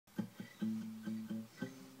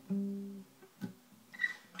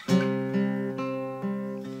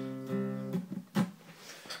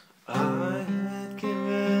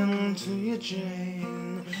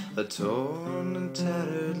a torn and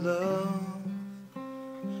tattered love.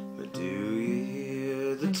 But do you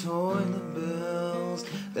hear the toilet bells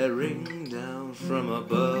that ring down from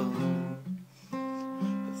above?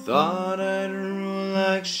 I thought I'd rule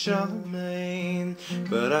like Charlemagne,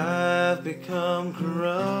 but I've become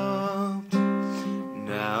corrupt.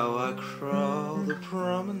 Now I crawl the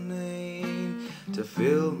promenade to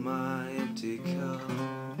fill my empty cup.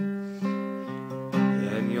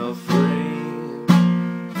 And you're free,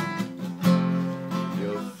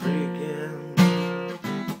 you're freaking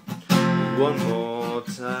one more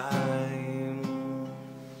time.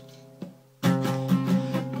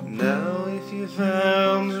 Now if you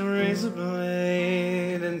found a razor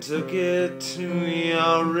blade and took it to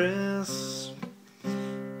your wrist,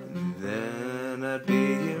 then I'd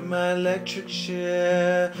be in my electric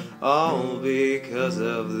chair, all because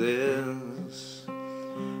of this.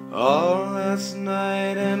 All last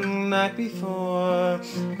night and the night before,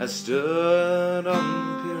 I stood on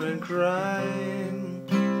the pier and cried,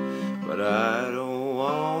 but I don't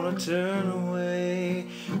want to turn away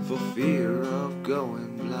for fear of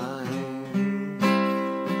going blind.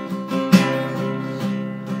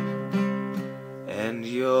 And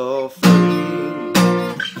you're free,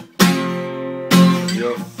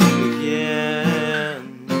 you're free again,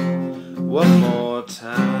 one more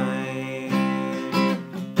time.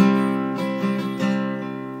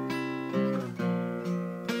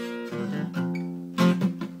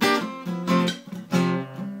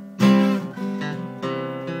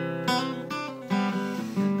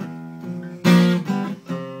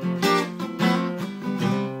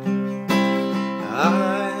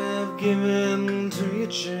 I have given to your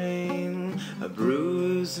chain a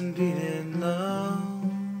bruised and beaten love.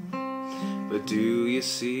 But do you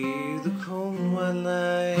see the cold white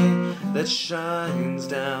light that shines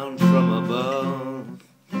down from above?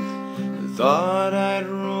 I thought I'd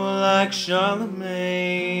rule like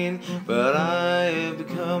Charlemagne, but I have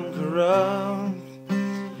become corrupt.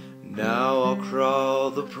 Now I'll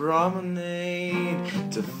crawl the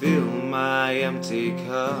promenade to fill my empty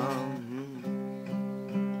cup.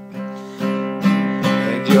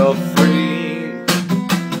 And you're free,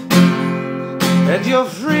 and you're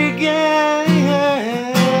free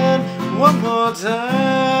again, one more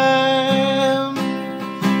time.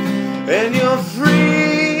 And you're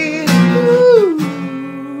free, ooh,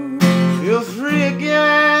 you're free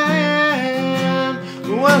again,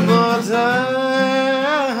 one more time.